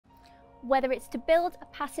Whether it's to build a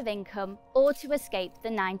passive income or to escape the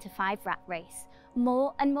 9-to-5 rat race,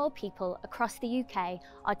 more and more people across the UK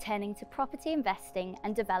are turning to property investing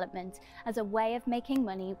and development as a way of making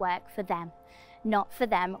money work for them, not for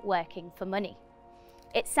them working for money.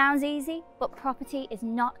 It sounds easy, but property is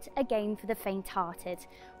not a game for the faint-hearted,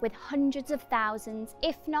 with hundreds of thousands,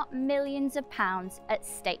 if not millions of pounds at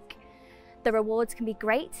stake. The rewards can be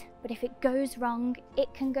great, but if it goes wrong,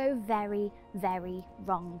 it can go very, very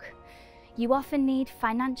wrong. You often need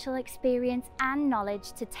financial experience and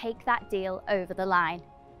knowledge to take that deal over the line.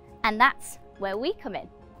 And that's where we come in.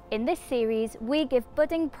 In this series, we give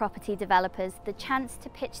budding property developers the chance to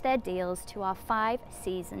pitch their deals to our 5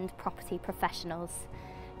 seasoned property professionals: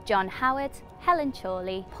 John Howard, Helen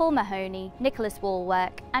Chorley, Paul Mahoney, Nicholas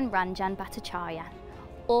Walwork and Ranjan Bhattacharya,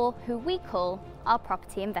 or who we call our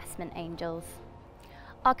property investment angels.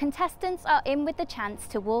 Our contestants are in with the chance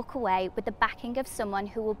to walk away with the backing of someone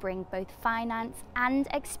who will bring both finance and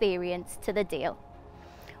experience to the deal.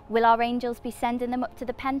 Will our angels be sending them up to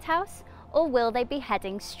the penthouse, or will they be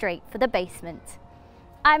heading straight for the basement?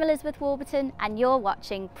 I'm Elizabeth Warburton and you're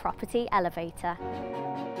watching Property Elevator.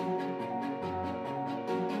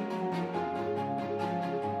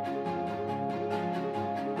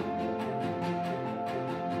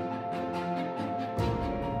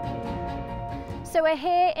 So we're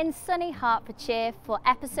here in sunny Hertfordshire for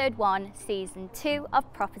episode 1, season 2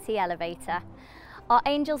 of Property Elevator. Our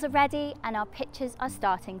angels are ready and our pitches are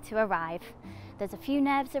starting to arrive. There's a few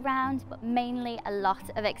nerves around, but mainly a lot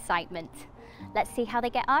of excitement. Let's see how they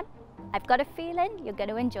get on. I've got a feeling you're going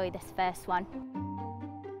to enjoy this first one.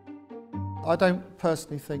 I don't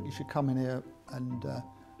personally think you should come in here and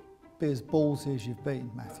be as ballsy as you've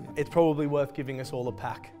been, Matthew. It's probably worth giving us all a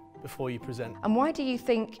pack before you present. And why do you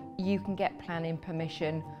think you can get planning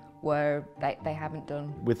permission where they haven't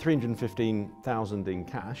done? With 315,000 in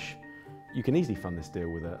cash, you can easily fund this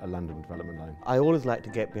deal with a land and development loan. I always like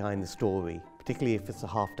to get behind the story, particularly if it's a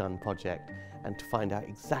half-done project, and to find out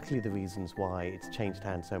exactly the reasons why it's changed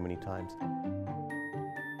hands so many times.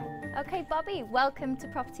 Okay, Bobby, welcome to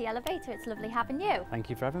Property Elevator. It's lovely having you.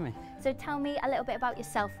 Thank you for having me. So tell me a little bit about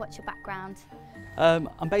yourself. What's your background? I'm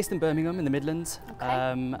based in Birmingham in the Midlands, okay.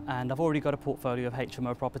 And I've already got a portfolio of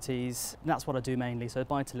HMO properties. And that's what I do mainly, so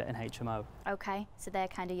buy-to-let and HMO. Okay, so they're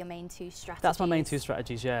kind of your main 2 strategies. That's my main 2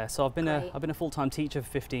 strategies, yeah. So I've been a full-time teacher for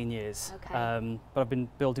 15 years, okay. But I've been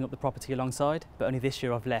building up the property alongside. But only this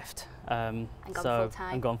year I've left, and gone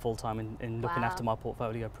full-time. I'm gone full-time in looking after my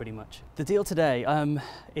portfolio pretty much. The deal today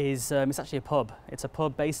is it's actually a pub. It's a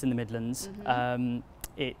pub based in the Midlands. Mm-hmm.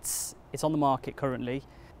 It's on the market currently.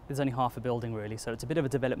 There's only half a building really, so it's a bit of a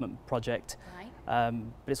development project. Right.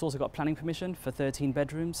 But it's also got planning permission for 13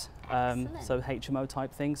 bedrooms, so HMO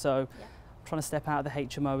type thing. So yeah. I'm trying to step out of the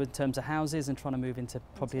HMO in terms of houses and trying to move into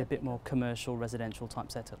probably a bit more commercial, residential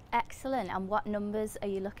type setup. Excellent. And what numbers are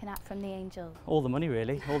you looking at from the angel? All the money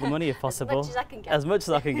really, all the money if possible. As much as I can get. As much as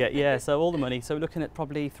I can get, yeah. So all the money. So we're looking at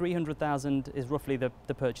probably 300,000 is roughly the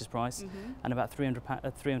purchase price, and about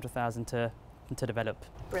 300,000 to develop.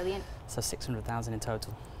 Brilliant. So 600,000 in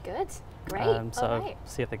total. Good, great. So all right.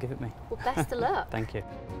 see if they give it me. Well, best of luck. Thank you.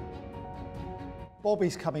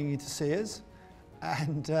 Bobby's coming in to see us,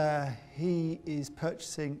 and he is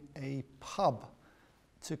purchasing a pub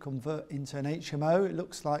to convert into an HMO. It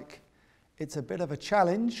looks like it's a bit of a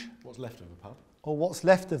challenge. What's left of the pub? Or what's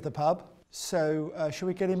left of the pub. So shall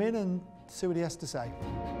we get him in and see what he has to say?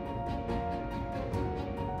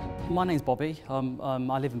 My name's Bobby. I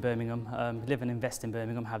live in Birmingham, live and invest in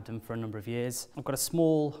Birmingham, have done for a number of years. I've got a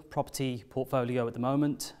small property portfolio at the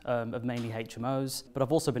moment of mainly HMOs, but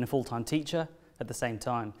I've also been a full-time teacher at the same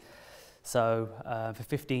time. So for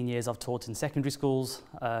 15 years I've taught in secondary schools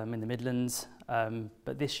in the Midlands,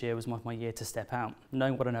 but this year was my year to step out.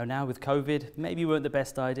 Knowing what I know now with COVID, maybe weren't the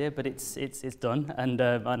best idea, but it's done and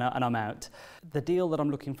I'm out. The deal that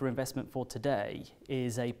I'm looking for investment for today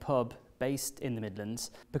is a pub based in the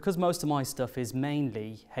Midlands. Because most of my stuff is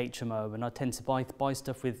mainly HMO, and I tend to buy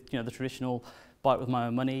stuff with the traditional buy it with my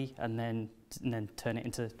own money and then turn it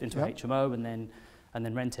into Yep. HMO and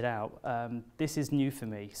then rent it out. This is new for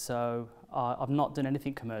me, so I've not done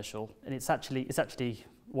anything commercial, and it's actually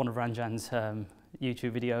one of Ranjan's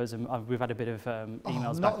YouTube videos, and we've had a bit of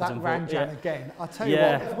emails not backwards that and forth. Ranjan again. I'll tell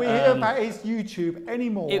Yeah, you what, if we hear about his YouTube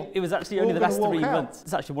anymore, it was actually only the last 3 months.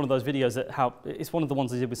 It's actually one of those videos it's one of the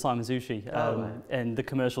ones I did with Simon Zushi and the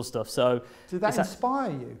commercial stuff. So did that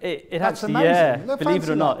inspire you? That's actually, amazing. Yeah, believe it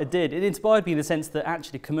or not, that. it did. It inspired me in the sense that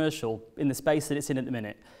actually commercial, in the space that it's in at the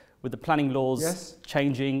minute, with the planning laws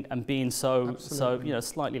changing and being so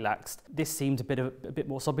slightly laxed, this seemed a bit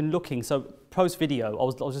more. So I've been looking. So post video, I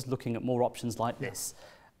was just looking at more options like this,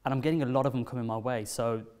 and I'm getting a lot of them coming my way.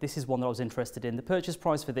 So this is one that I was interested in. The purchase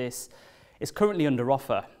price for this is currently under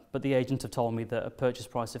offer, but the agent have told me that a purchase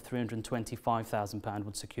price of £325,000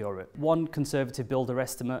 would secure it. One conservative builder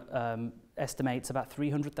estimate estimates about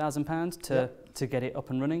 £300,000 to get it up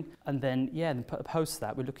and running, and then post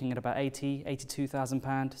that we're looking at about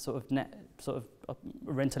 £82,000 sort of net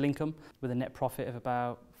rental income, with a net profit of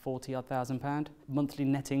about £40,000. Monthly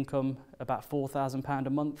net income about £4,000 a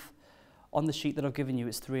month. On the sheet that I've given you,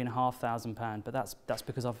 it's £3,500, but that's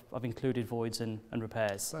because I've included voids and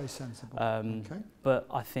repairs. Very sensible. Okay. But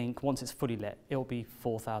I think once it's fully let, it'll be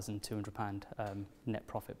 £4,200 net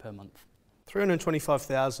profit per month.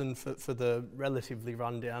 325,000 for the relatively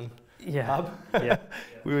rundown pub. Yeah.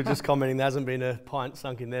 We were just commenting there hasn't been a pint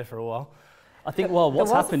sunk in there for a while. I think, well,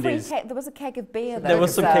 what's happened is... there was a keg of beer there. There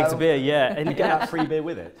was some kegs of beer, yeah. And you get that free beer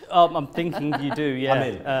with it? I'm thinking you do, yeah. I'm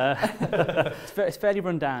in. It's fairly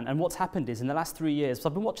run down, and what's happened is in the last 3 years, so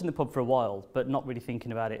I've been watching the pub for a while, but not really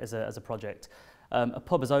thinking about it as a project. A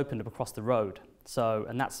pub has opened up across the road,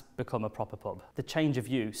 and that's become a proper pub. The change of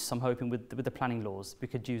use, I'm hoping with the planning laws, we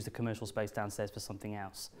could use the commercial space downstairs for something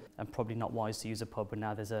else, and probably not wise to use a pub when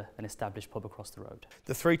now there's an established pub across the road.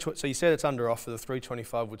 So you said it's under offer, the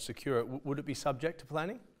 325 would secure it. Would it be subject to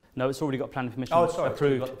planning? No, it's already got planning permission approved.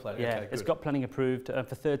 It's got the planning. It's got planning approved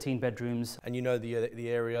for 13 bedrooms. And you know the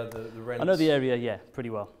area, the rents? I know the area, yeah, pretty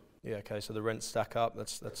well. Yeah, okay, so the rents stack up,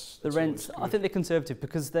 that's the rents, I think they're conservative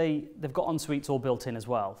because they've got en suites all built in as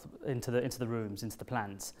well, into the rooms, into the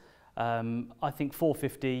plans. I think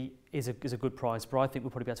 450 is a good price, but I think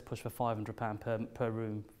we'll probably be able to push for £500 per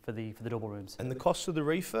room for the double rooms. And the cost of the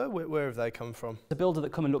refurb, where have they come from? The builder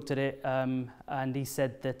that come and looked at it, and he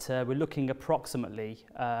said that we're looking approximately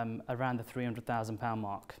around the £300,000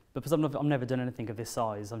 mark. But because I've never done anything of this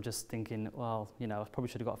size, I'm just thinking, well, you know, I probably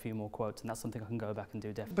should have got a few more quotes, and that's something I can go back and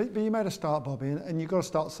do definitely. But you made a start, Bobby, and you've got to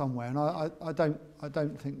start somewhere. And I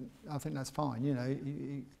think that's fine. You know,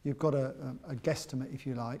 you've got a guesstimate, if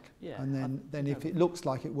you like, Yeah, and then if it looks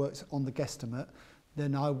like it works on the guesstimate,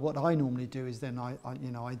 then what I normally do is then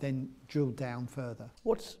I then drill down further.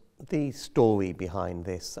 What's the story behind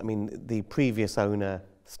this? I mean, the previous owner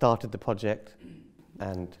started the project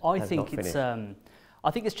and I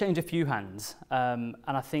think it's changed a few hands, and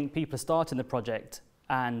I think people are starting the project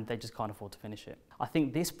and they just can't afford to finish it. I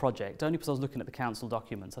think this project, only because I was looking at the council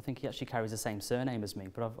documents, I think he actually carries the same surname as me,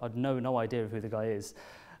 but I've no idea of who the guy is.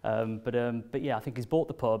 But yeah, I think he's bought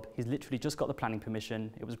the pub, he's literally just got the planning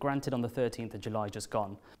permission, it was granted on the 13th of July, just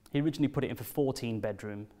gone. He originally put it in for 14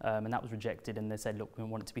 bedroom, and that was rejected, and they said, look, we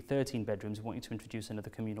want it to be 13 bedrooms, we want you to introduce another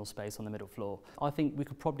communal space on the middle floor. I think we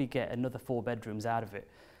could probably get another 4 bedrooms out of it,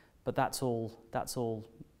 but that's all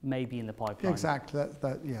maybe in the pipeline. Exactly,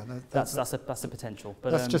 that's a potential.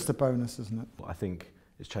 But that's just a bonus, isn't it? I think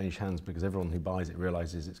it's changed hands because everyone who buys it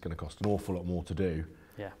realises it's going to cost an awful lot more to do,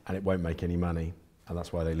 and it won't make any money, and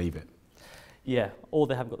that's why they leave it. Yeah, or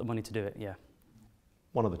they haven't got the money to do it. Yeah.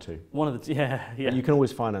 One of the two. Yeah. But you can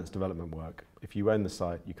always finance development work. If you own the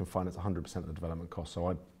site, you can finance 100% of the development cost. So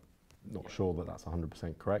I'm not sure that that's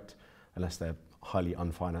 100% correct, unless they're highly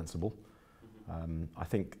unfinanceable. I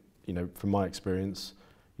think, you know, from my experience,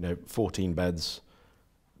 you know, 14 beds,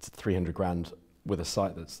 it's 300 grand with a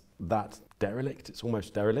site that's that derelict. It's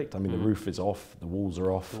almost derelict. I mean, the roof is off, the walls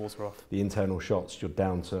are off. The walls are off. The internal shots, you're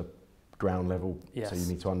down to ground level, so you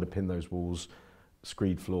need to underpin those walls,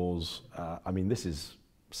 screed floors. I mean, this is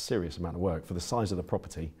a serious amount of work for the size of the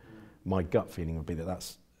property. My gut feeling would be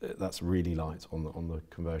that that's really light on the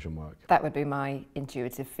conversion work. That would be my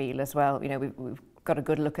intuitive feel as well. You know, we've got a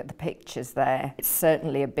good look at the pictures there. It's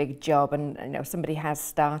certainly a big job, and you know, somebody has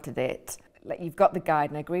started it. Like, you've got the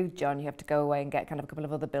guide, and I agree with John, you have to go away and get kind of a couple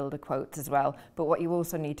of other builder quotes as well. But what you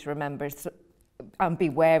also need to remember is, and be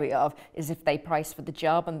wary of, is if they price for the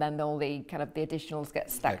job and then all the kind of the additionals get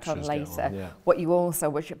stacked on later. What you also,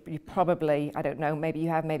 which you probably, I don't know, maybe you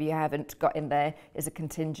have, maybe you haven't got in there, is a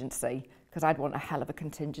contingency, because I'd want a hell of a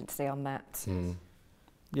contingency on that.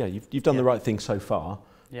 Yeah, you've done the right thing so far,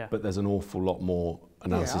 but there's an awful lot more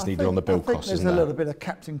analysis needed on the build costs. There's a little bit of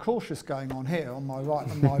Captain Cautious going on here on my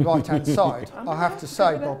right-hand side. I have to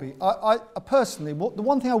say, Bobby, I personally, the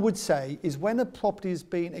one thing I would say is when a property is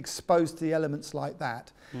being exposed to the elements like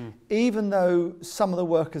that, even though some of the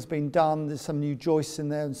work has been done, there's some new joists in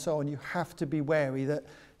there and so on, you have to be wary that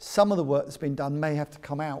some of the work that's been done may have to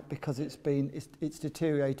come out because it's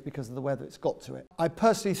deteriorated because of the weather it's got to it. I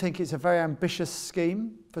personally think it's a very ambitious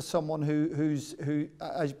scheme for someone who's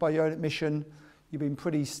by your own admission, you've been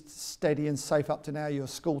pretty steady and safe up to now. You're a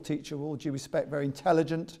school teacher, with all due respect, very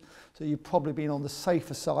intelligent. So you've probably been on the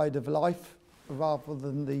safer side of life rather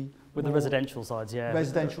than the With the residential sides, yeah.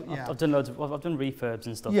 Residential, yeah. I've done loads of, I've done refurbs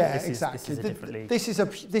and stuff. Yeah, This exactly. is a different league.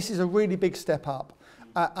 This is a really big step up,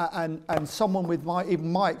 and someone with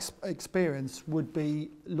even my experience would be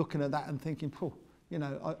looking at that and thinking, "Oh, you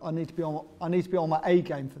know, I need to be on my A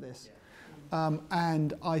game for this."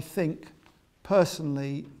 And I think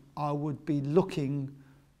personally, I would be looking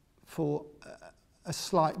for a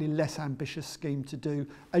slightly less ambitious scheme to do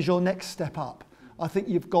as your next step up. I think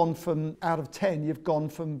you've gone from, out of 10, you've gone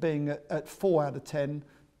from being at 4 out of 10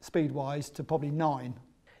 speed-wise to probably 9.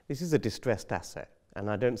 This is a distressed asset, and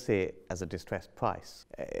I don't see it as a distressed price,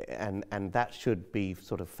 and that should be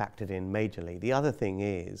sort of factored in majorly. The other thing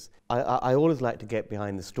is, I always like to get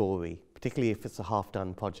behind the story, particularly if it's a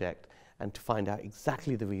half-done project, and to find out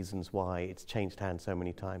exactly the reasons why it's changed hands so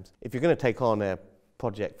many times. If you're going to take on a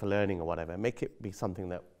project for learning or whatever, make it be something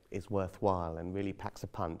that is worthwhile and really packs a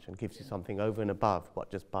punch and gives you something over and above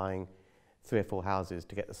what just buying 3 or 4 houses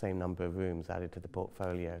to get the same number of rooms added to the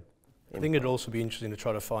portfolio. I think it'd also be interesting to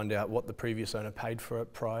try to find out what the previous owner paid for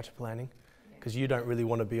it prior to planning, because you don't really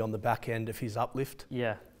want to be on the back end of his uplift.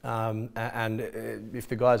 Yeah. And if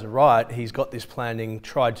the guys are right, he's got this planning,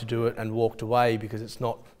 tried to do it and walked away because it's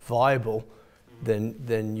not viable,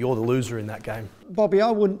 then you're the loser in that game. Bobby, I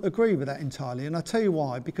wouldn't agree with that entirely, and I'll tell you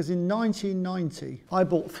why. Because in 1990, I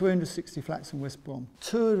bought 360 flats in West Brom.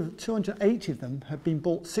 280 of them had been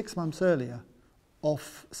bought 6 months earlier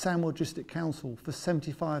off Sandwell District Council for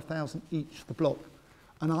 75,000 each, the block.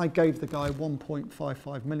 And I gave the guy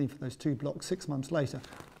 1.55 million for those 2 blocks 6 months later.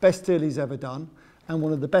 Best deal he's ever done, and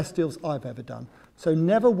one of the best deals I've ever done. So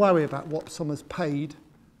never worry about what someone's paid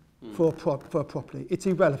for a property. It's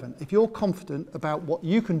irrelevant. If you're confident about what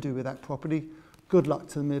you can do with that property, good luck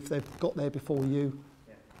to them if they've got there before you,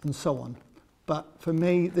 and so on. But for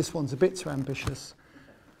me, this one's a bit too ambitious.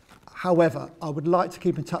 However, I would like to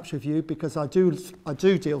keep in touch with you because I do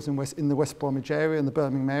deals in the West Bromwich area and the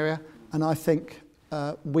Birmingham area, and I think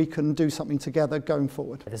we can do something together going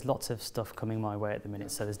forward. There's lots of stuff coming my way at the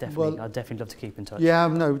minute, so there's definitely, I'd definitely love to keep in touch. Yeah,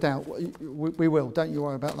 no doubt. We will. Don't you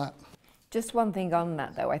worry about that. Just one thing on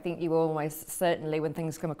that though, I think you always, certainly when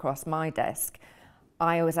things come across my desk,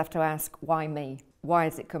 I always have to ask, why me? Why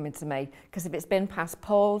is it coming to me? Because if it's been past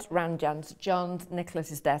Paul's, Ranjan's, John's,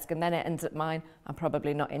 Nicholas's desk, and then it ends at mine, I'm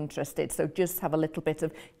probably not interested. So just have a little bit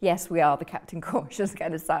of, yes, we are the Captain Cautious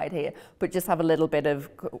kind of side here, but just have a little bit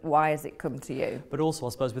of, why has it come to you? But also, I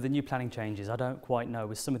suppose, with the new planning changes, I don't quite know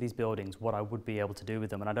with some of these buildings what I would be able to do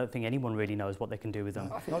with them, and I don't think anyone really knows what they can do with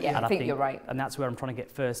them. I think you're right. And that's where I'm trying to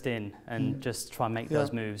get first in and just try and make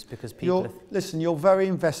those moves, because people... Listen, you're very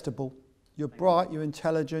investable. You're bright, you're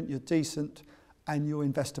intelligent, you're decent, and you're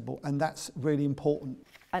investable, and that's really important.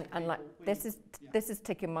 And like this is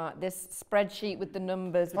ticking my this spreadsheet with the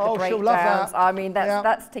numbers, with the she'll love breakdowns. that. I mean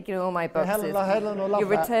that's ticking all my boxes. Helen will love your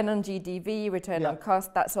that. return on GDV, your return on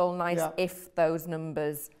cost, that's all nice if those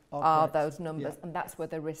numbers are those numbers, and that's where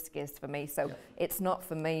the risk is for me. So it's not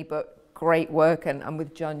for me, but great work, and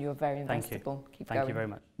with John, you're very investable. Keep going. Thank you very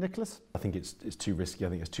much. Nicholas? I think it's too risky. I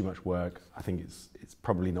think it's too much work. I think it's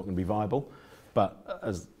probably not going to be viable. But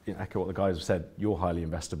as echo what the guys have said, you're highly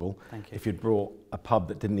investable. Thank you. If you'd brought a pub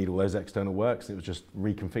that didn't need all those external works, it was just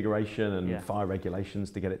reconfiguration and fire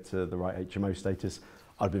regulations to get it to the right HMO status,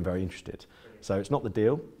 I'd have been very interested. So it's not the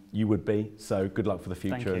deal. You would be. So good luck for the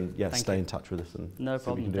future, and stay in touch with us and no see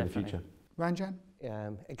what we can do in the future. Ranjan?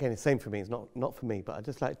 Again, it's the same for me. It's not for me, but I'd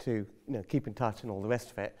just like to keep in touch and all the rest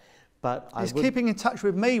of it. But He's keeping in touch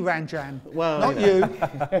with me, Ranjan, well, not you.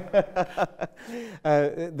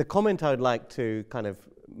 The comment I would like to kind of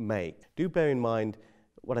make, do bear in mind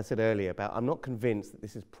what I said earlier about I'm not convinced that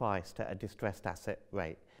this is priced at a distressed asset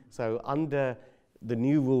rate. So under the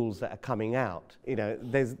new rules that are coming out,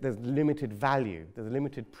 there's limited value, there's a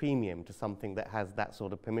limited premium to something that has that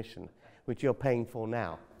sort of permission, which you're paying for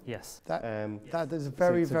now. Yes. That is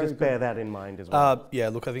very, so very just good. bear that in mind as well. Yeah,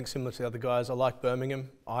 look, I think similar to the other guys, I like Birmingham.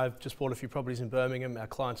 I've just bought a few properties in Birmingham. Our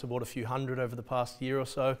clients have bought a few hundred over the past year or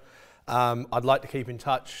so. I'd like to keep in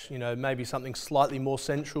touch, maybe something slightly more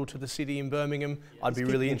central to the city in Birmingham. I'd be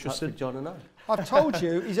really interested. With John and I. I've told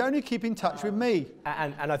you, he's only keeping in touch with me.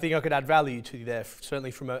 And I think I could add value to you there,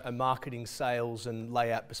 certainly from a marketing, sales and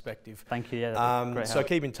layout perspective. Thank you, yeah. Great so help.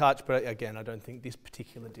 keep in touch, but again, I don't think this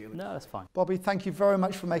particular deal... No, that's fine. Bobby, thank you very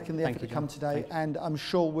much for making the Thank effort you, to come John. today, and I'm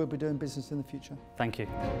sure we'll be doing business in the future. Thank you.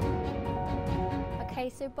 Okay,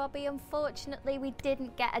 so Bobby, unfortunately we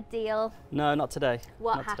didn't get a deal. No, not today.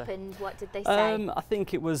 What Not today. happened? What did they say? I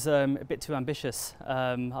think it was a bit too ambitious.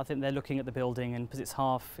 I think they're looking at the building, and because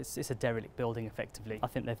it's a derelict building effectively, I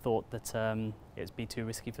think they thought that it'd be too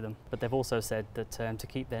risky for them. But they've also said that to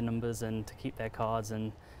keep their numbers and to keep their cards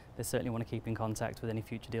and they certainly want to keep in contact with any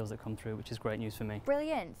future deals that come through, which is great news for me.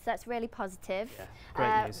 Brilliant. That's really positive. Yeah,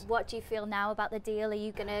 great news. What do you feel now about the deal? Are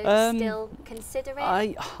you going to still consider it?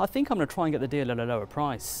 I think I'm going to try and get the deal at a lower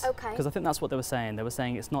price. Okay. Because I think that's what they were saying. They were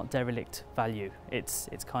saying it's not derelict value. It's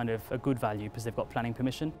kind of a good value because they've got planning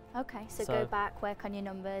permission. Okay, so go back, work on your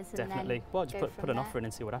numbers, and definitely. then Well, just go put an from offer in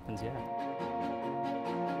and see what happens. Yeah.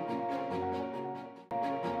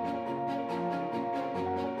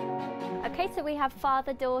 Okay, so we have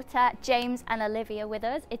father-daughter James and Olivia with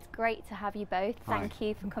us. It's great to have you both. Thank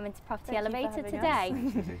you for coming to Property Elevator today.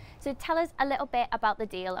 So tell us a little bit about the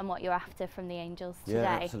deal and what you're after from the Angels today.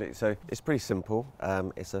 Yeah, absolutely. So it's pretty simple.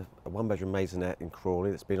 It's a one-bedroom maisonette in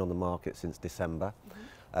Crawley that's been on the market since December.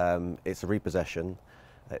 It's a repossession.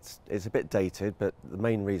 It's a bit dated, but the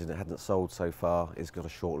main reason it hasn't sold so far is got a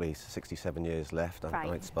short lease, 67 years left,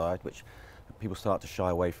 unexpired, which people start to shy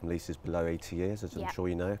away from leases below 80 years, as I'm sure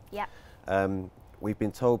you know. Yeah. We've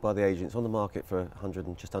been told by the agent it's on the market for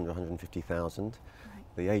just under 150,000. Right.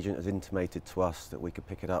 The agent has intimated to us that we could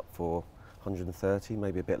pick it up for 130,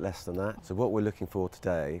 maybe a bit less than that. So what we're looking for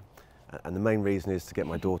today, and the main reason is to get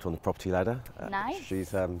my daughter on the property ladder. Nice.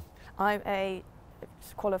 She's I'm a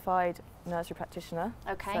qualified nursery practitioner,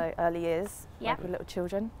 so early years, work with little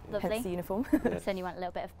children, hence the uniform. So you want a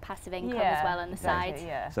little bit of passive income as well on the side.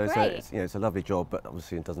 So it's a lovely job, but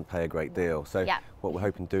obviously it doesn't pay a great deal. So what we're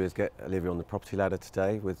hoping to do is get Olivia on the property ladder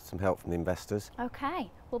today with some help from the investors.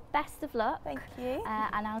 Okay, well best of luck. Thank you.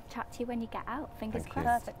 And I'll chat to you when you get out. Fingers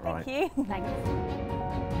crossed. Perfect, thank you. Thanks.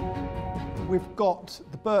 We've got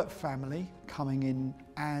the Burt family coming in,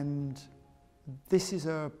 and this is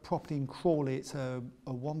a property in Crawley. It's a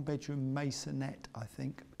one-bedroom maisonette, I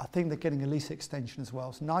think. I think they're getting a lease extension as well.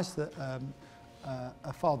 It's nice that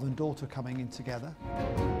a father and daughter coming in together.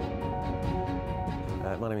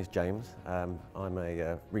 My name is James. I'm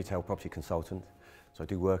a retail property consultant, so I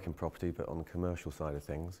do work in property, but on the commercial side of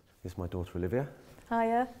things. This is my daughter Olivia.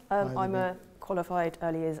 Hiya. I'm a qualified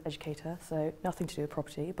early years educator, so nothing to do with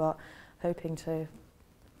property, but hoping to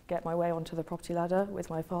get my way onto the property ladder with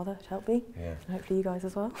my father to help me, and hopefully you guys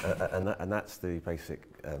as well. And that's the basic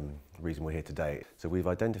reason we're here today. So we've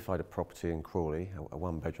identified a property in Crawley, a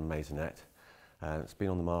one-bedroom maisonette. It's been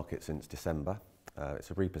on the market since December.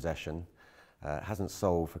 It's a repossession. It hasn't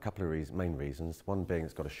sold for a couple of main reasons. One being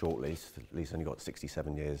it's got a short lease. The lease only got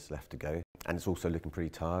 67 years left to go. And it's also looking pretty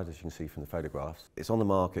tired, as you can see from the photographs. It's on the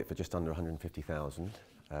market for just under 150,000.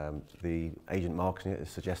 The agent marketing it has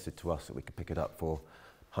suggested to us that we could pick it up for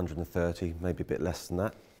 130, maybe a bit less than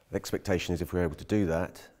that. The expectation is if we're able to do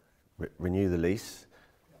that, renew the lease,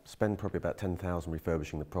 spend probably about 10,000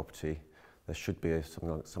 refurbishing the property, there should be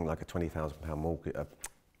something like a £20,000 mortgage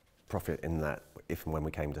profit in that if and when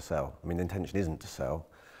we came to sell. I mean, the intention isn't to sell,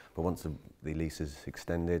 but once the lease is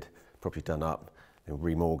extended, property done up, then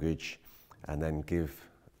remortgage, and then give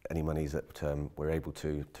any monies that we're able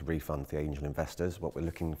to refund the angel investors. What we're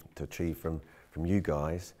looking to achieve from you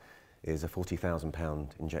guys is a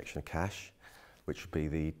 £40,000 injection of cash, which would be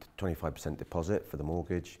the 25% deposit for the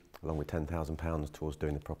mortgage, along with £10,000 towards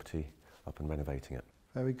doing the property up and renovating it.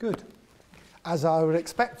 Very good. As I would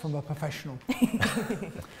expect from a professional.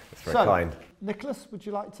 That's very kind. Nicholas, would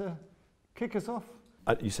you like to kick us off?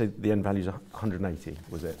 You said the end value is 180,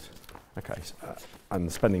 was it? Okay,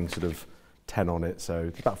 and spending sort of 10 on it, so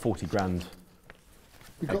it's about 40 grand.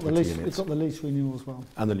 We've got the lease renewal as well.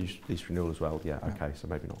 And the lease renewal as well, yeah, okay, so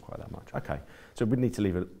maybe not quite that much. Okay, so we'd need to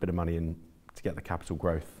leave a bit of money in to get the capital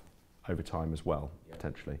growth over time as well,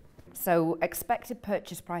 potentially. So expected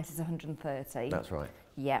purchase price is 130. That's right.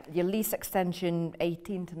 Yeah, your lease extension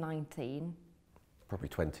 18 to 19. Probably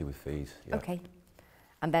 20 with fees. Yeah. Okay,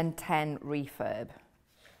 and then 10 refurb.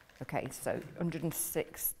 Okay, so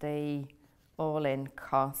 160 all in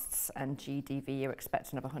costs and GDV you're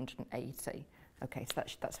expecting of 180. Okay, so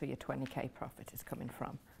that's where your 20k profit is coming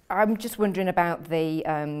from. I'm just wondering about the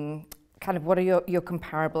kind of what are your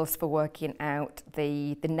comparables for working out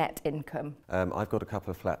the net income? I've got a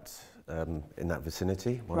couple of flats in that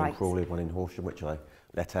vicinity, one in Crawley, one in Horsham, which I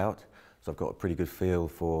let out. So I've got a pretty good feel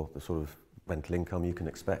for the sort of rental income you can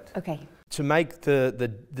expect. Okay. To make the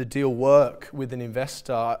deal work with an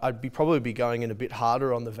investor, I'd probably be going in a bit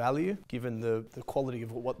harder on the value, given the quality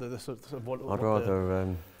of what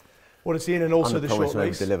what it's in, and also the short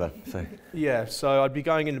lease. Deliver. So. Yeah, so I'd be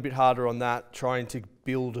going in a bit harder on that, trying to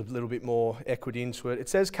build a little bit more equity into it. It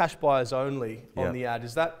says cash buyers only on the ad.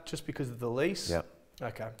 Is that just because of the lease? Yeah.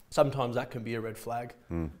 Okay. Sometimes that can be a red flag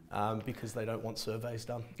because they don't want surveys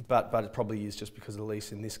done. But it probably is just because of the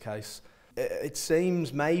lease in this case. It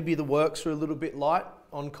seems maybe the works are a little bit light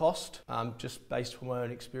on cost, just based from my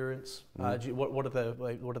own experience. What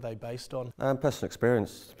are they based on? Personal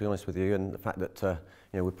experience, to be honest with you, and the fact that you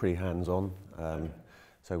know, we're pretty hands-on.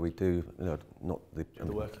 So we do, you know, not the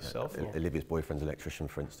work yourself. Olivia's boyfriend's electrician,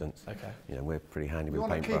 for instance. Okay. You know, we're pretty handy You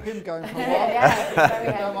with want to paintbrush. keep him going for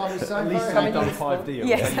a while? At least we've done 5 deals.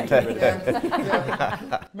 Yeah.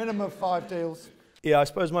 Minimum of 5 deals. Yeah, I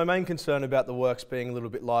suppose my main concern about the works being a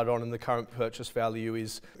little bit light on and the current purchase value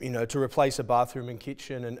is, you know, to replace a bathroom and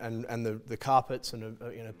kitchen and the carpets and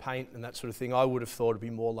you know, paint and that sort of thing. I would have thought it'd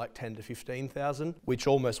be more like 10 to 15,000, which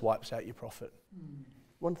almost wipes out your profit.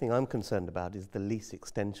 One thing I'm concerned about is the lease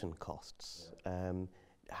extension costs.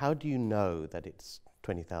 How do you know that it's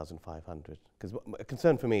 20,500? Because a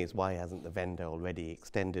concern for me is why hasn't the vendor already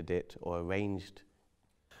extended it or arranged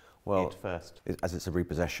it first? As it's a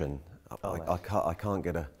repossession, I can't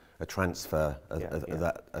get a transfer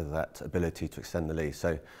of that ability to extend the lease.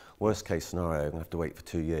 So worst case scenario, I'm going to have to wait for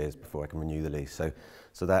 2 years before I can renew the lease.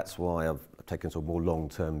 So that's why I've taken a sort of more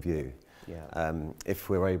long-term view. Yeah. If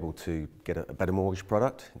we're able to get a better mortgage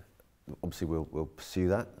product, obviously we'll pursue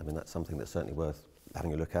that. I mean, that's something that's certainly worth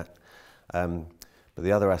having a look at. But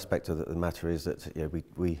the other aspect of the matter is that, you know,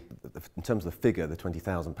 we in terms of the figure, the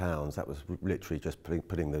 £20,000, that was literally just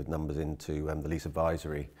putting the numbers into the lease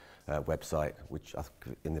advisory website, which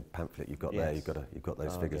in the pamphlet you've got there, you've got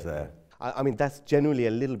those figures there. I mean, that's generally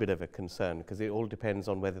a little bit of a concern because it all depends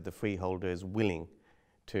on whether the freeholder is willing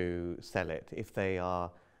to sell it. If they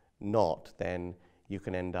are not, then you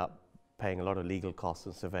can end up paying a lot of legal costs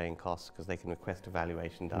and surveying costs because they can request a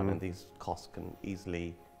valuation done, and these costs can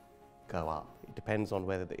easily go up. It depends on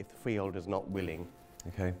whether if the freeholder is not willing,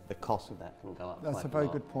 the cost of that can go up. That's a very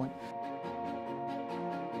good point.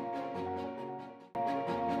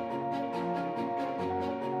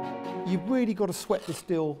 You've really got to sweat this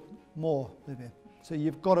deal more, Olivia. So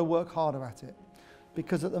you've got to work harder at it,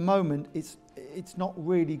 because at the moment it's not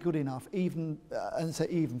really good enough. Even and say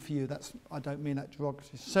even for you, I don't mean that derogatory.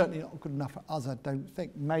 It's certainly not good enough for us. I don't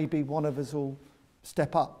think. Maybe one of us will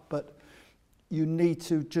step up, but you need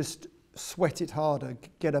to just sweat it harder,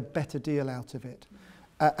 get a better deal out of it.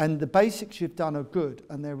 And the basics you've done are good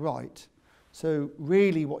and they're right. So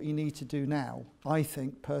really, what you need to do now, I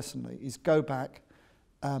think personally, is go back.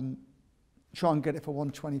 Try and get it for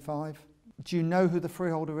 125. Do you know who the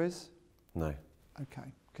freeholder is? No.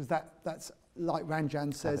 Okay, because that's like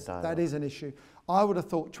Ranjan says, that is an issue. I would have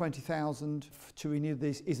thought 20,000 to renew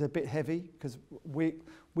this is a bit heavy because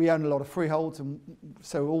we own a lot of freeholds, and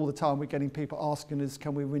so all the time we're getting people asking us,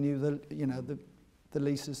 can we renew the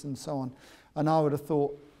leases and so on. And I would have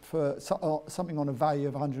thought for something on a value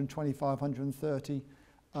of 125, 130.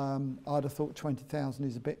 I'd have thought 20,000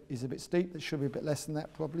 is a bit steep. It should be a bit less than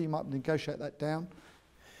that probably. You might negotiate that down.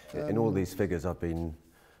 In all these figures, I've been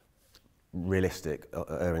realistic,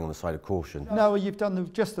 erring on the side of caution. No, you've done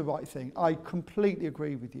just the right thing. I completely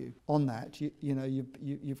agree with you on that.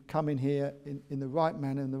 You've come in here in the right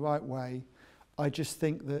manner, in the right way. I just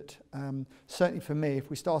think that certainly for me, if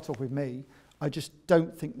we start off with me, I just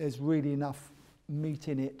don't think there's really enough meat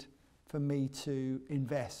in it for me to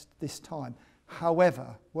invest this time.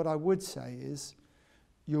 However, what I would say is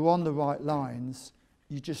you're on the right lines.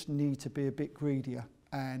 You just need to be a bit greedier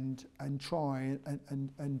and try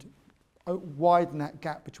and widen that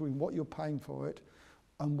gap between what you're paying for it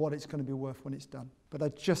and what it's going to be worth when it's done. But I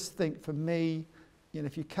just think for me,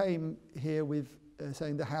 if you came here with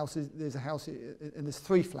saying there's a house and there's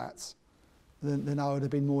 3 flats, then I would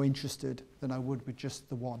have been more interested than I would with just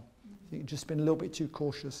the one. I think you've just been a little bit too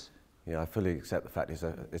cautious. Yeah, I fully accept the fact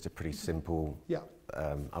it's a pretty simple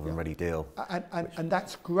oven-ready deal. And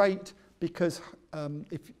that's great, because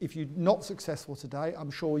if you're not successful today,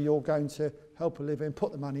 I'm sure you're going to help Olivia and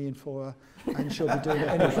put the money in for her, and she'll be doing it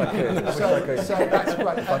anyway. So that's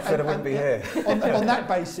great. If I could, I wouldn't be here. On that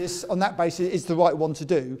basis, it's the right one to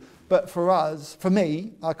do. But for us, for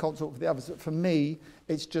me, I can't talk for the others, but for me,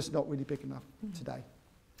 it's just not really big enough today.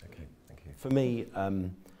 Okay, thank you. For me,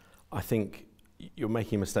 I think you're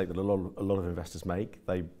making a mistake that a lot of investors make.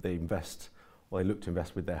 They invest, or they look to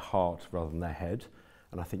invest with their heart rather than their head.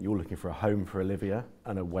 And I think you're looking for a home for Olivia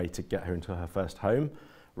and a way to get her into her first home,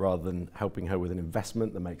 rather than helping her with an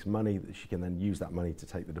investment that makes money that she can then use that money to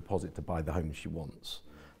take the deposit to buy the home she wants.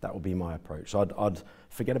 That would be my approach. So I'd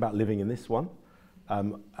forget about living in this one.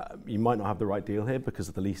 You might not have the right deal here because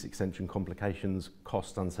of the lease extension complications,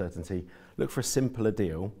 cost uncertainty. Look for a simpler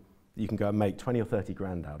deal that you can go and make 20 or 30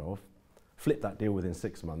 grand out of, flip that deal within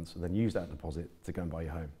 6 months, and then use that deposit to go and buy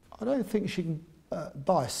your home. I don't think she can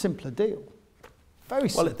buy a simpler deal. Very Well,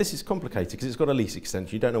 simple. this is complicated because it's got a lease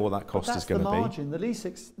extension. You don't know what that cost is going to be. That's the margin,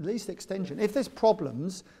 the lease extension. If there's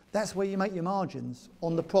problems, that's where you make your margins,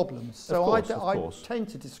 on the problems. So of I course. tend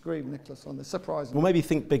to disagree with Nicholas on this, surprisingly. Well, maybe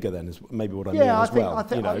think bigger then is maybe what I mean Yeah, as well.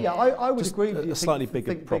 I would just agree with you. A slightly think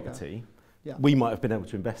bigger property. Yeah. We might have been able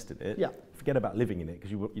to invest in it. Yeah. Forget about living in it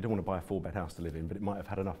because you don't want to buy a 4-bed house to live in, but it might have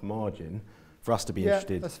had enough margin for us to be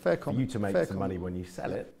interested, that's fair for comment. you to make Fair some comment. money when you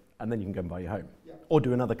sell it, and then you can go and buy your home. Yeah. Or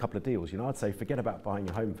do another couple of deals. You know, I'd say forget about buying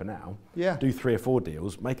your home for now. Yeah. Do 3 or 4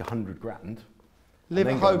 deals, make 100 grand. Live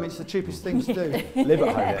and at then home, go- it's the cheapest thing to do. Live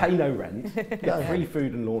at home, pay no rent, get free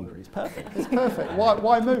food and laundry. It's perfect. It's perfect.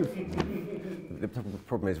 Why move? The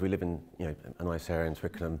problem is we live in a nice area in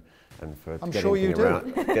Twickenham, and for I'm getting sure you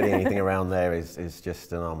anything do. getting anything around there is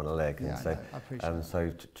just an arm and a leg. Yeah, and I so, know, I appreciate that. so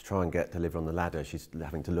to try and get to live on the ladder, she's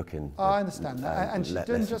having to look in. I understand that, and she's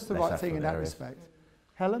doing just the right thing in that areas. respect.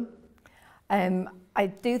 Helen? I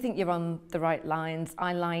do think you're on the right lines.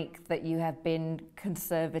 I like that you have been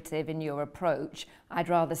conservative in your approach. I'd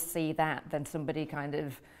rather see that than somebody kind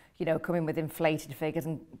of, coming with inflated figures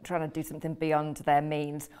and trying to do something beyond their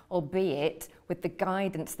means, albeit with the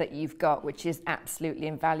guidance that you've got, which is absolutely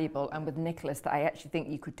invaluable, and with Nicholas, that I actually think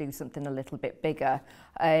you could do something a little bit bigger.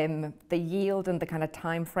 The yield and the kind of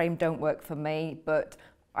time frame don't work for me, but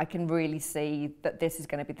I can really see that this is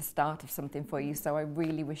going to be the start of something for you. So I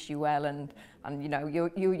really wish you well, and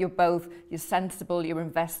you're both, you're sensible, you're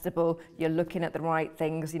investable, you're looking at the right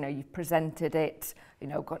things. You've presented it,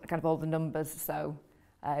 got kind of all the numbers. So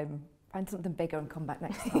find something bigger and come back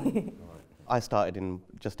next time. I started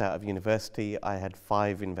just out of university. I had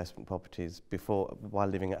 5 investment properties while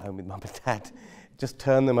living at home with mum and dad. Just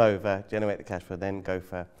turn them over, generate the cash flow, then go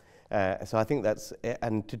for. So I think that's,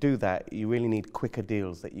 and to do that, you really need quicker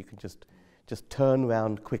deals that you can just turn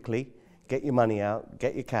around quickly, get your money out,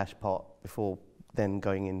 get your cash pot before then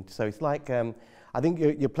going in. So it's like, I think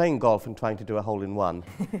you're playing golf and trying to do a hole-in-one.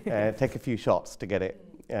 Take a few shots to get it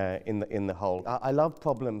in the hole. I love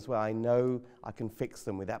problems where I know I can fix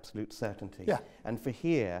them with absolute certainty. Yeah. And for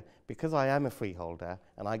here, because I am a freeholder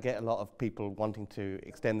and I get a lot of people wanting to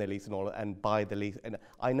extend their lease and buy the lease, and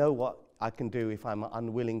I know what I can do if I'm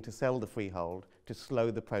unwilling to sell the freehold to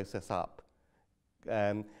slow the process up.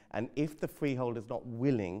 And if the freeholder's not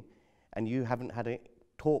willing and you haven't had a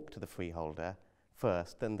talk to the freeholder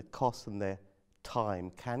first, then the cost and the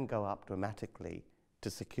time can go up dramatically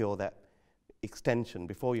to secure that extension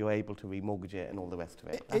before you're able to remortgage it and all the rest of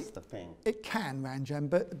it. That's the thing. It can,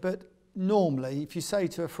 Ranjan, but normally, if you say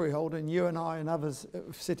to a freeholder, and you and I and others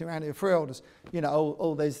sitting around here, freeholders,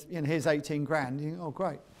 there's, here's 18 grand, you think, oh,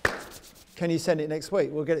 great. Can you send it next week?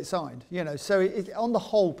 We'll get it signed. So on the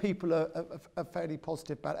whole, people are fairly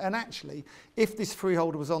positive about it. And actually, if this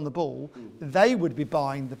freeholder was on the ball, they would be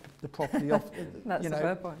buying the property off. That's a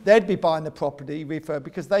fair point. They'd be buying the property refurb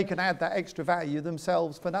because they can add that extra value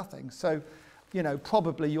themselves for nothing. So,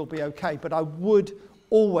 probably you'll be okay. But I would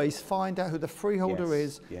always find out who the freeholder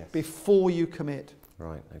is before you commit.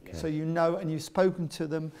 Right, okay. So and you've spoken to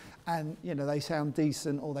them, and they sound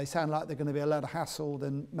decent, or they sound like they're going to be a load of hassle,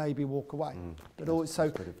 then maybe walk away. But also,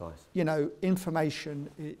 good advice. Information,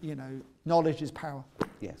 knowledge is power.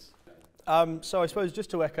 Yes. So I suppose just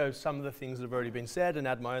to echo some of the things that have already been said and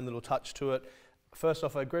add my own little touch to it. First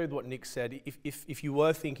off, I agree with what Nick said. If you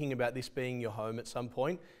were thinking about this being your home at some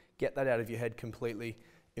point, get that out of your head completely.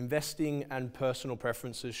 Investing and personal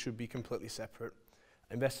preferences should be completely separate.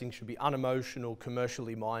 Investing should be unemotional,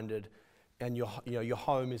 commercially minded, and your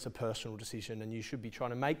home is a personal decision, and you should be trying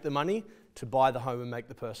to make the money to buy the home and make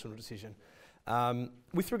the personal decision.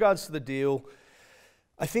 With regards to the deal,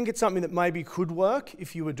 I think it's something that maybe could work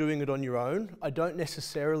if you were doing it on your own. I don't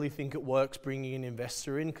necessarily think it works bringing an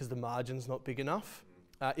investor in because the margin's not big enough.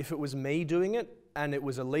 If it was me doing it and it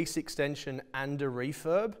was a lease extension and a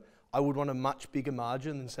refurb, I would want a much bigger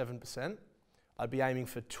margin than 7%. I'd be aiming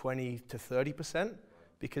for 20 to 30%.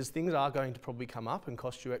 Because things are going to probably come up and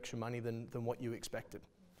cost you extra money than what you expected.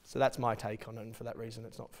 So that's my take on it, and for that reason,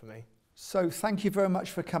 it's not for me. So thank you very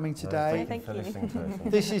much for coming today. Thank you for listening to us.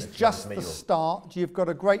 This is just the start. You've got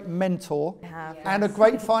a great mentor have, and a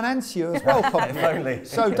great financier as well, Colin.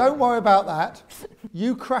 So don't worry about that.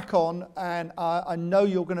 You crack on, and I know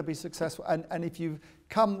you're going to be successful. And if you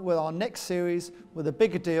come with our next series with a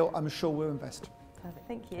bigger deal, I'm sure we'll invest. Perfect,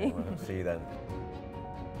 thank you. Well, see you then.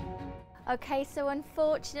 Okay, so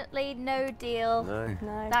unfortunately, no deal.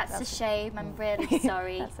 No, That's a shame. I'm really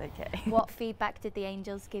sorry. That's okay. What feedback did the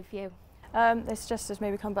Angels give you? They suggested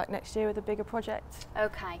maybe come back next year with a bigger project,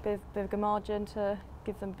 Okay. bigger margin to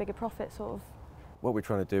give them bigger profit, sort of. What we're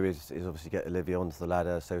trying to do is obviously get Olivia onto the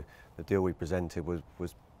ladder. So the deal we presented was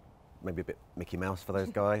maybe a bit Mickey Mouse for those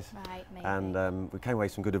guys. Right, maybe. And we came away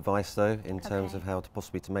with some good advice though in terms of how to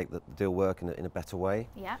possibly to make the deal work in a better way.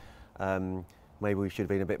 Yeah. Maybe we should have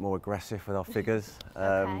been a bit more aggressive with our figures.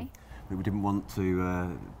 Okay. We didn't want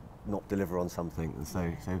to not deliver on something, and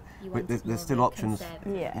so there's still options.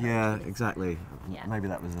 Yeah, exactly. Yeah. Maybe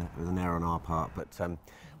that was an error on our part,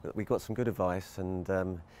 but we got some good advice,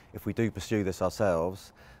 and if we do pursue this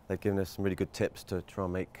ourselves, they've given us some really good tips to try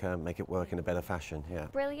and make it work in a better fashion. Yeah.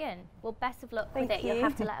 Brilliant. Well, best of luck with it. You'll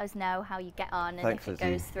have to let us know how you get on and Thanks, if it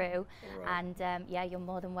goes through. And yeah, you're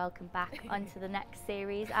more than welcome back onto the next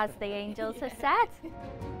series, as the Angels have said.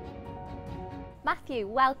 Matthew,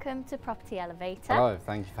 welcome to Property Elevator. Hello,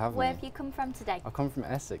 thank you for having me. Where have you come from today? I've come from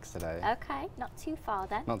Essex today. Okay, not too far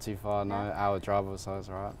then. Not too far, no, hour drive or so, it's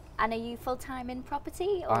alright. And are you full-time in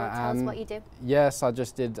property, or tell us what you do? Yes, I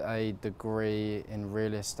just did a degree in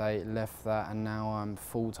real estate, left that, and now I'm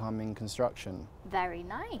full-time in construction. Very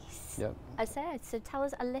nice. Yep. I said, so tell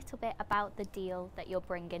us a little bit about the deal that you're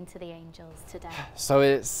bringing to the Angels today. So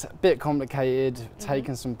it's a bit complicated,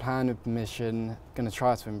 taking some planning permission, going to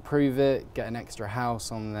try to improve it, get an extra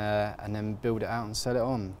house on there, and then build it out and sell it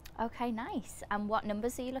on. Okay, nice. And what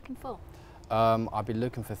numbers are you looking for? I'd be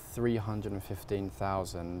looking for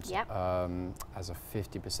 315,000 Yep. as a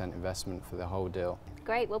 50% investment for the whole deal.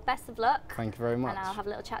 Great, well, best of luck. Thank you very much. And I'll have a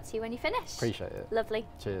little chat to you when you finish. Appreciate it. Lovely.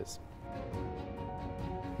 Cheers.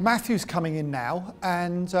 Matthew's coming in now,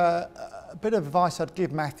 and a bit of advice I'd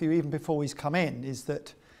give Matthew even before he's come in is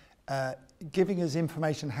that giving us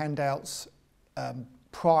information handouts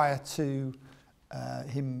prior to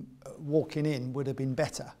him walking in would have been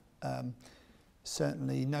better.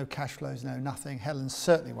 Certainly no cash flows, no nothing. Helen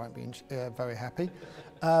certainly won't be very happy.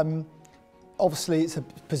 Obviously,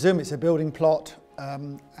 presume it's a building plot,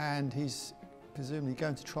 and he's presumably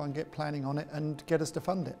going to try and get planning on it and get us to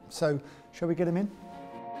fund it. So, shall we get him in?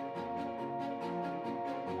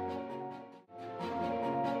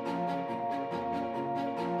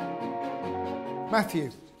 Matthew,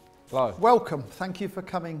 hello. Welcome. Thank you for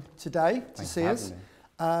coming today to see us.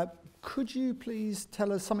 Me. Could you please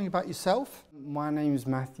tell us something about yourself? My name's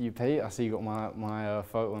Matthew P. I see you got my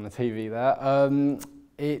photo on the TV there.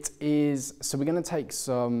 So we're going to take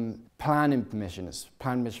some planning permission. It's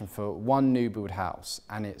planning permission for one new build house,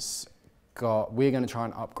 and we're going to try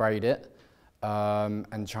and upgrade it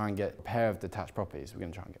and try and get a pair of detached properties. We're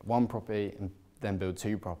going to try and get one property and then build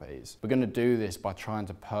two properties. We're going to do this by trying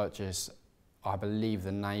to purchase, I believe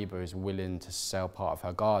the neighbour is willing to sell part of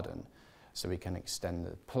her garden. So we can extend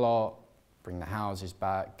the plot, bring the houses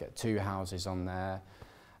back, get two houses on there,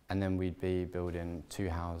 and then we'd be building two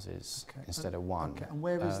houses instead of one. Okay, and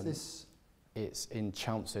where is this? It's in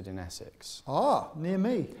Chelmsford in Essex. Ah, near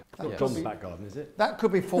me. John's back garden, is it? That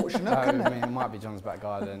could be fortunate, couldn't I it? mean, it might be John's back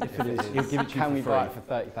garden. If it is, he'll give it to you can we for buy it free.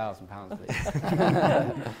 for £30,000,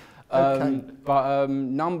 please? But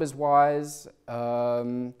numbers-wise,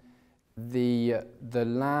 the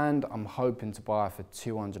land I'm hoping to buy for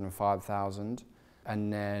 205,000,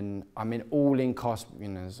 and then I mean all-in cost. You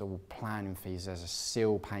know, there's all planning fees. There's a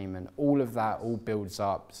seal payment. All of that all builds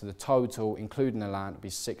up. So the total, including the land, would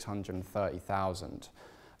be 630,000,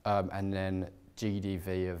 and then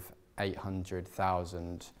GDV of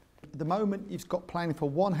 800,000. At the moment, you've got planning for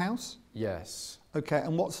one house. Yes. Okay,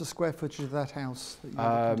 and what's the square footage of that house that you're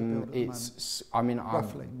looking to build at the It's, I mean,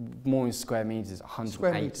 roughly? more in square metres,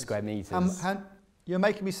 108 square metres. You're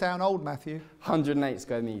making me sound old, Matthew. 108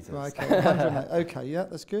 square metres. Right, okay, 108. Okay, yeah,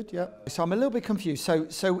 that's good, yeah. So I'm a little bit confused. So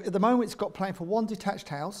at the moment, it's got planning for one detached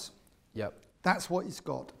house. Yep. That's what it's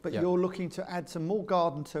got. But Yep. you're looking to add some more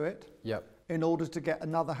garden to it. Yep. In order to get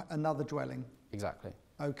another dwelling. Exactly.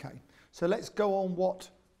 Okay. So let's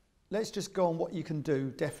just go on what you can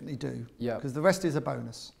do, definitely do. Yeah. Because the rest is a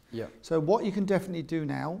bonus. Yeah. So what you can definitely do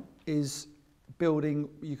now is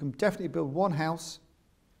you can definitely build one house,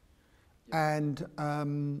 and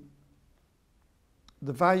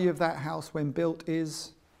the value of that house when built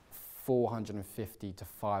is 450 to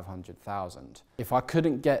 500,000. If I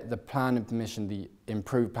couldn't get the planning permission, the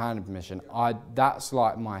improved planning permission, that's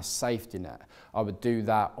like my safety net. I would do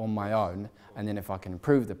that on my own, and then if I can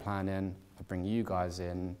improve the planning, I'd bring you guys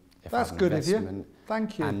in. If That's I have good an of you. investment,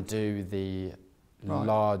 Thank you. And do the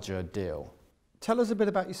larger deal. Tell us a bit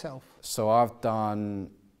about yourself. So I've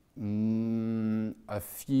done a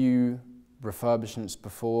few refurbishments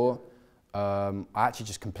before. I actually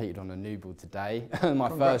just completed on a new build today. My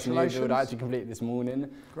first new build I actually completed this morning.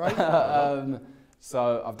 Great.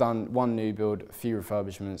 So I've done one new build, a few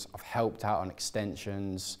refurbishments. I've helped out on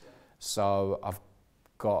extensions. So I've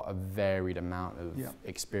got a varied amount of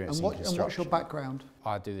experience in construction. And what's your background?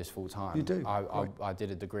 I do this full time. You do? I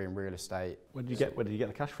did a degree in real estate. Where did you get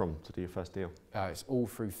the cash from to do your first deal? It's all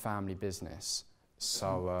through family business.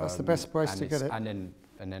 So that's the best place to get it. And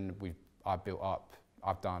then I built up.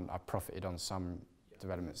 I've profited on some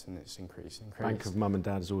developments, and it's increased. Bank of mum and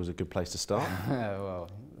dad is always a good place to start.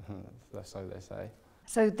 Well, that's so they say.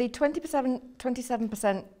 So the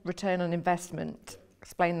 27% return on investment,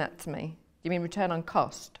 explain that to me. You mean return on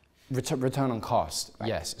cost? Return on cost, right.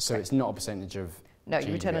 Yes. So it's not a percentage of No, GDP.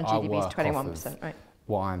 your return on GDP is 21%, right?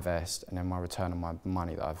 What I invest, and then my return on my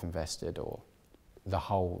money that I've invested, or the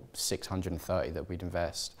whole 630 that we'd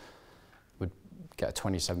invest, would get a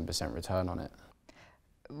 27% return on it.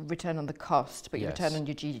 Return on the cost, but your Yes. return on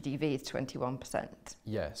your GDP is 21%.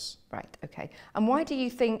 Yes. Right, okay. And why do you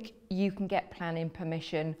think you can get planning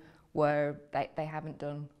permission where they haven't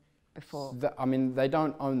done before? I mean, they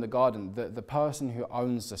don't own the garden. The person who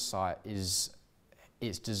owns the site it's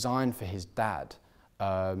designed for his dad,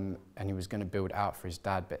 and he was going to build out for his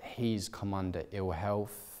dad, but he's come under ill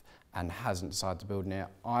health and hasn't decided to build it.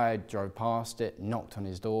 I drove past it, knocked on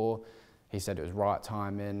his door. He said it was right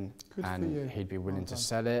timing, and he'd be willing to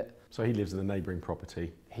sell it. So he lives in the neighbouring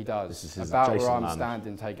property. He does. This is his About where adjacent I'm land.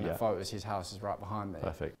 standing taking the photos, his house is right behind me.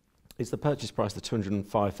 Perfect. Is the purchase price the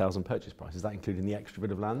 205,000 purchase price? Is that including the extra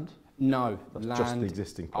bit of land? No, That's land, just the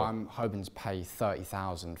existing plot. I'm hoping to pay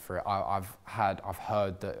 30,000 for it. I've heard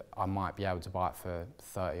that I might be able to buy it for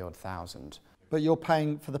 30,000. But you're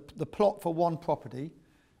paying for the plot for one property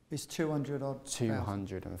is 200 odd.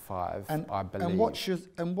 205, I believe.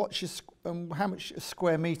 And how much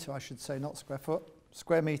square metre, I should say, not square foot,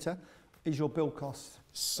 square metre is your build cost?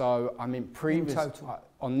 So, I mean,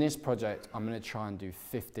 on this project, I'm going to try and do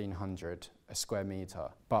 1,500 a square metre,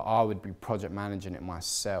 but I would be project managing it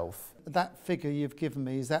myself. That figure you've given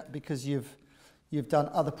me, is that because you've done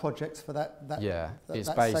other projects for that? Yeah, it's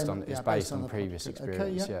based on previous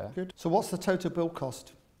experience. Okay, good. So what's the total build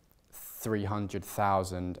cost?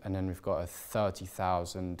 300,000, and then we've got a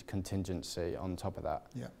 30,000 contingency on top of that.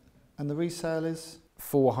 Yeah, and the resale is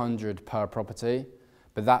 400 per property,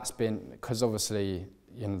 but that's been because obviously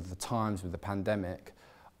the times with the pandemic.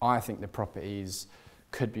 I think the properties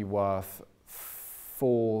could be worth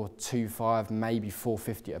 425, maybe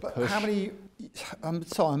 450 a push. But how many? I'm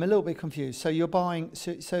sorry, I'm a little bit confused. So you're buying.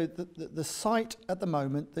 So the site at the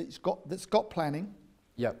moment that's got planning.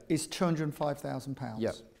 Yep. Is £205,000.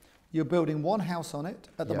 Yep. You're building one house on it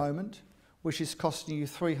at the moment, which is costing you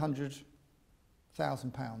 £300,000.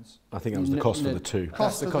 I think that was the cost for the two.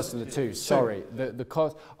 That's the cost of the two. Sorry, the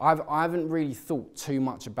cost. I haven't really thought too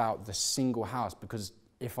much about the single house, because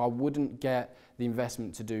if I wouldn't get the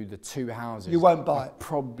investment to do the two houses, you won't buy it.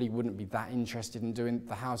 Probably wouldn't be that interested in doing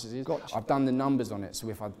the houses. Gotcha. I've done the numbers on it, so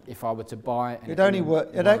if I were to buy it, it only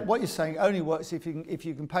works. What you're saying only works if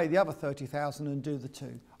you can pay the other 30,000 and do the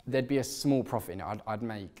two. There'd be a small profit in it. I'd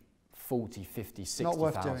make 40, 50,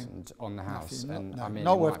 60,000 on the house.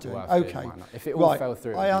 Not worth doing. Okay. If it all fell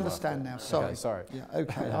through, I understand now. Sorry. Okay, sorry. Yeah.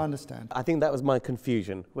 Okay. I understand. I think that was my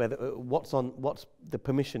confusion. Whether what's the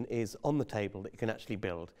permission is on the table that you can actually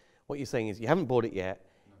build. What you're saying is you haven't bought it yet.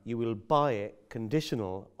 You will buy it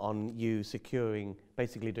conditional on you securing,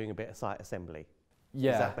 basically doing a bit of site assembly.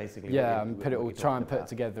 Yeah. Is that basically try and put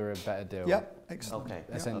together a better deal. Yep. Excellent. Okay.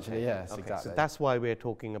 Essentially, yes, exactly. So that's why we're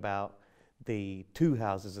talking about the two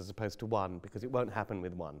houses as opposed to one, because it won't happen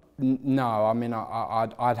with one. No, I mean,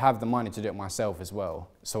 I'd have the money to do it myself as well.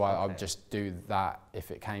 So I'd just do that if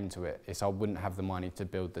it came to it. I wouldn't have the money to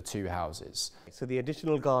build the two houses. So the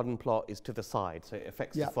additional garden plot is to the side, so it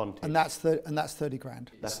affects the frontage. And that's 30 grand.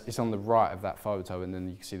 It's on the right of that photo, and then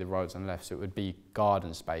you can see the roads on the left. So it would be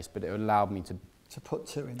garden space, but it would allow me to put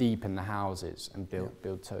two in. Deepen the houses and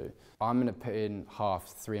build two. I'm going to put in half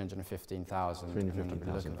 315,000.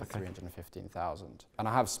 315,000. For 315,000. And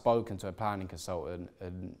I have spoken to a planning consultant,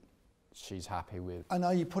 and she's happy with. And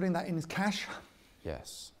are you putting that in as cash?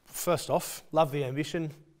 Yes. First off, love the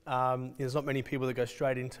ambition. There's not many people that go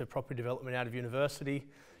straight into property development out of university.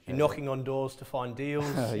 You're knocking on doors to find deals.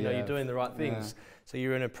 You're doing the right things. Yeah. So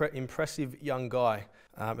you're an impressive young guy,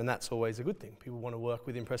 and that's always a good thing. People want to work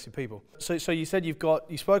with impressive people. So you said you've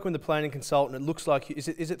spoken with the planning consultant. It looks like is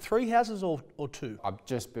it 3 houses or 2? I'm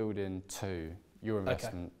just building 2. Your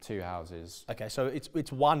investment, 2 houses. Okay, so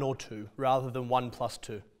it's 1 or 2 rather than 1 plus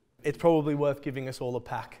 2. It's probably worth giving us all a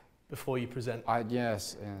pack before you present.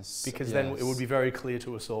 Yes. Because then it would be very clear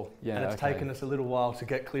to us all. Yeah, and it's taken us a little while to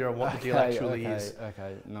get clear on what the deal actually is.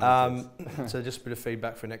 Okay. No, so just a bit of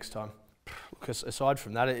feedback for next time. Because aside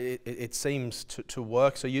from that, it seems to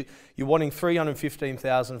work. So you're wanting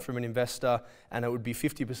 315,000 from an investor, and it would be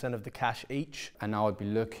 50% of the cash each. And I would be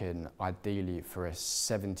looking ideally for a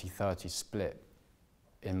 70-30 split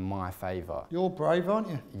in my favour. You're brave, aren't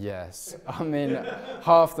you? Yes, I mean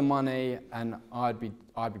half the money, and I'd be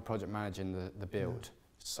project managing the build.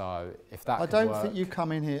 So if that I could don't work, think you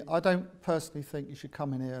come in here. I don't personally think you should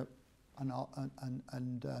come in here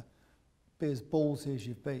and be as ballsy as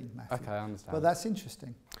you've been, Matthew. Okay, I understand. But that's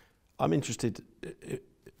interesting. I'm interested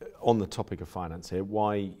on the topic of finance here,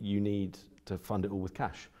 why you need to fund it all with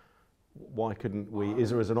cash. Why couldn't we,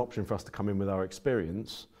 is there an option for us to come in with our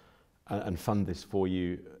experience and fund this for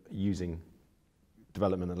you using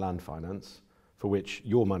development and land finance, for which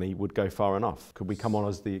your money would go far enough? Could we come on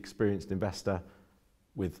as the experienced investor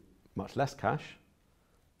with much less cash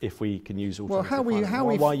if we can use alternative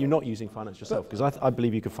finance? Why are you not using finance yourself? Because I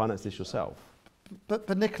believe you could finance this yourself.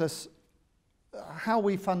 But Nicholas, how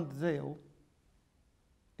we fund the deal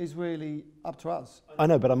is really up to us. I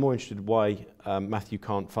know, but I'm more interested why Matthew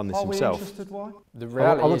can't fund this himself. Are we interested why? The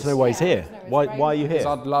reality I want to know why he's here. Why are you here?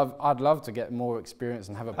 I'd love to get more experience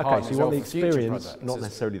and have a partner. Okay, so you want the for future experience, projects not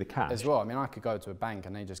necessarily the cash. as well. I mean, I could go to a bank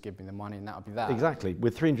and they just give me the money and that would be that. Exactly.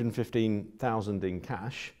 With 315,000 in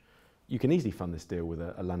cash, you can easily fund this deal with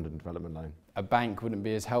a land and development loan. A bank wouldn't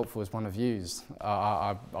be as helpful as one of yous,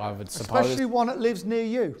 I would suppose. Especially one that lives near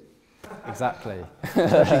you. Exactly.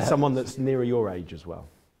 Especially someone that's nearer your age as well.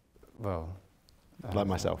 Well, like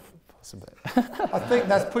myself. Possibly. I think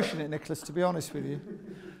that's pushing it, Nicholas, to be honest with you.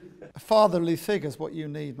 A fatherly figure's what you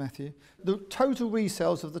need, Matthew. The total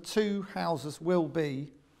resales of the two houses will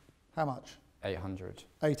be, how much? 800.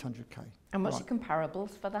 800k. And what's your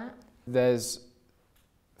comparables for that? There's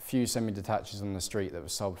a few semi-detaches on the street that were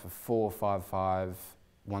sold for 455,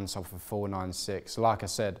 one sold for 496. Like I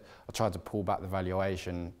said, I tried to pull back the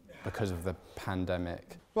valuation because of the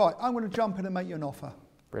pandemic. Right, I'm going to jump in and make you an offer.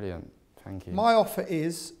 Brilliant, thank you. My offer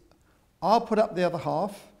is, I'll put up the other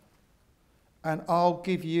half and I'll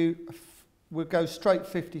give you, we'll go straight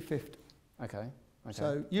 50-50. Okay.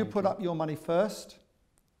 So you put up your money first.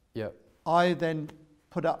 Yep. I then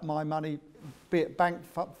put up my money, be it bank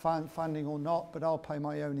funding or not, but I'll pay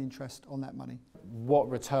my own interest on that money. What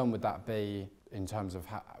return would that be in terms of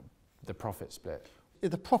the profit split?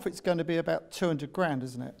 The profit's going to be about 200 grand,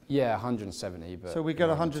 isn't it? Yeah, 170, but... So we get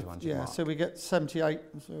 100, yeah, mark. so we get 78,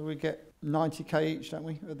 so we get 90k each, don't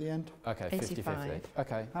we, at the end? Okay, 50-50.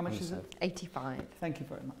 Okay. How much is it? 85. Thank you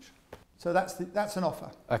very much. So that's an offer.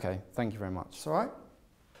 Okay, thank you very much. It's all right?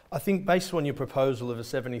 I think based on your proposal of a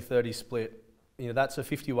 70-30 split, you know, that's a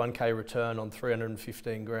 51k return on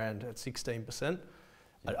 315 grand at 16%.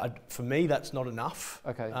 For me, that's not enough.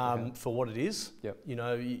 Okay. For what it is. Yep. You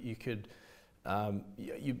know, you could,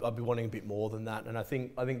 I'd be wanting a bit more than that. And I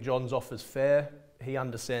think John's offer's fair. He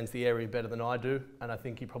understands the area better than I do, and I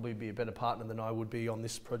think he'd probably be a better partner than I would be on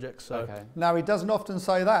this project. So. Okay. Now, he doesn't often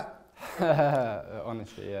say that.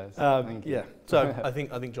 Honestly, yes. Thank you. Yeah. So I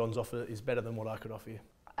think John's offer is better than what I could offer you.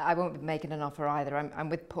 I won't be making an offer either. I'm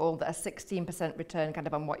with Paul that a 16% return kind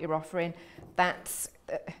of on what you're offering. That's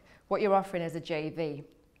what you're offering as a JV.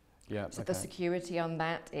 Yeah. So the security on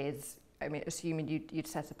that is, I mean, assuming you'd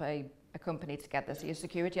set up a company together, so your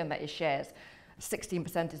security on that is shares.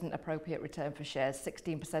 16% isn't appropriate return for shares.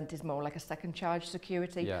 16% is more like a second charge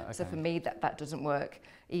security. Yeah, okay. So for me, that doesn't work.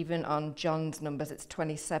 Even on John's numbers, it's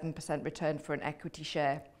 27% return for an equity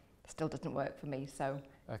share. Still doesn't work for me. So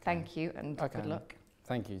thank you and good luck.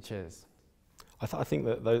 Thank you. Cheers. I think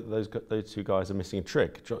that those two guys are missing a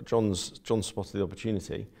trick. John spotted the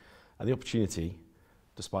opportunity, and the opportunity,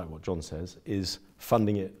 despite what John says, is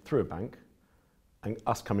funding it through a bank and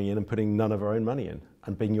us coming in and putting none of our own money in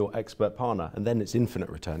and being your expert partner. And then it's infinite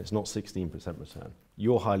return. It's not 16% return.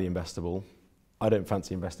 You're highly investable. I don't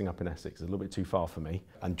fancy investing up in Essex. It's a little bit too far for me.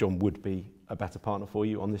 And John would be a better partner for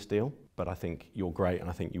you on this deal. But I think you're great, and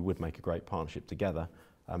I think you would make a great partnership together.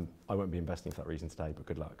 I won't be investing for that reason today, but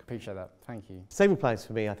good luck. Appreciate that. Thank you. Same applies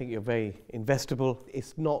for me. I think you're very investable.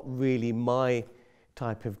 It's not really my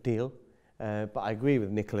type of deal, but I agree with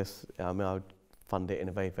Nicholas. I would fund it in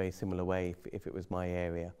a very, very similar way if it was my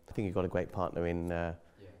area. I think you've got a great partner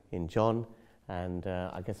in John, and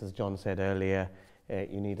I guess as John said earlier,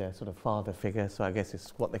 you need a sort of father figure, so I guess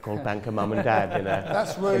it's what they call banker mum and dad in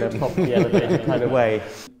a property elevator kind of way.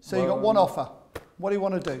 So you've got one offer. What do you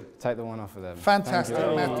want to do? Take the one off of them. Fantastic,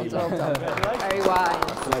 Matthew. Well done. Very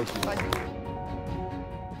wise.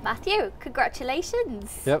 Matthew,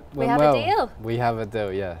 congratulations. Yep, we have a deal. We have a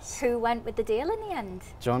deal, yes. Who went with the deal in the end?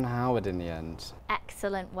 John Howard in the end.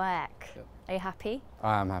 Excellent work. Yep. Are you happy?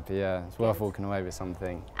 I am happy, yeah. It's worth walking away with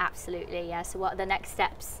something. Absolutely, yeah. So what are the next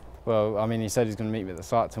steps? Well, I mean, he said he's going to meet me at the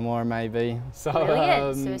site tomorrow, maybe. So,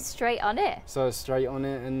 brilliant, so straight on it. So straight on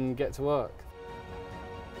it and get to work.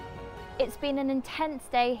 It's been an intense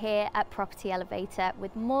day here at Property Elevator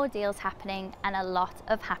with more deals happening and a lot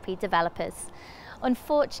of happy developers.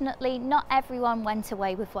 Unfortunately, not everyone went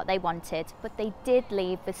away with what they wanted, but they did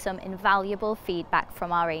leave with some invaluable feedback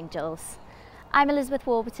from our angels. I'm Elizabeth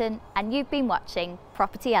Warburton and you've been watching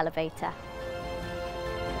Property Elevator.